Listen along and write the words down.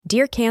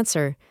Dear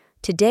Cancer,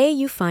 today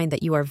you find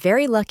that you are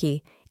very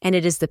lucky, and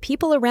it is the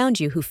people around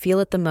you who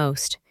feel it the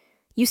most.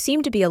 You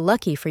seem to be a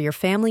lucky for your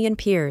family and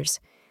peers.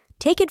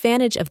 Take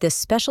advantage of this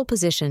special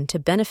position to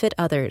benefit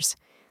others.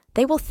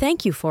 They will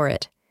thank you for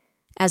it.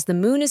 As the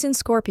moon is in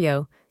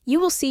Scorpio, you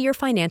will see your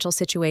financial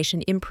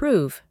situation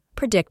improve,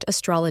 predict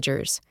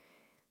astrologers.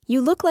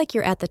 You look like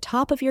you're at the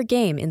top of your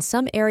game in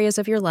some areas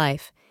of your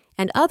life,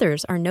 and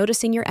others are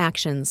noticing your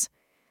actions.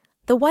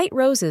 The white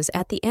roses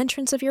at the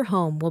entrance of your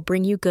home will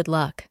bring you good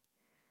luck.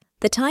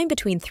 The time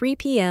between 3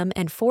 p.m.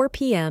 and 4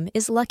 p.m.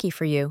 is lucky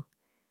for you.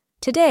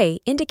 Today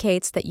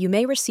indicates that you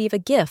may receive a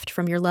gift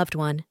from your loved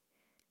one.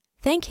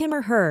 Thank him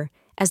or her,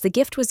 as the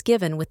gift was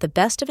given with the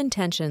best of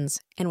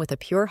intentions and with a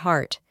pure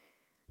heart.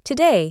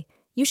 Today,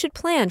 you should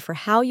plan for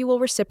how you will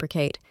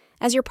reciprocate,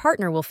 as your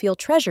partner will feel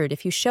treasured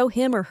if you show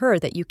him or her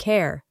that you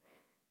care.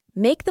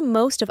 Make the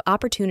most of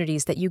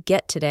opportunities that you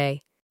get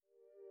today.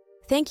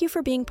 Thank you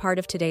for being part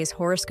of today's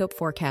horoscope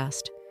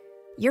forecast.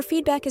 Your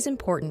feedback is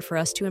important for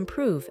us to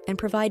improve and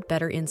provide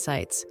better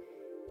insights.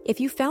 If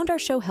you found our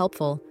show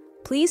helpful,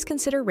 please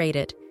consider rate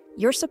it.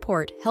 Your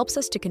support helps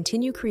us to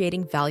continue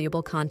creating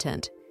valuable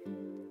content.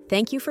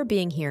 Thank you for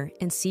being here,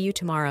 and see you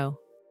tomorrow.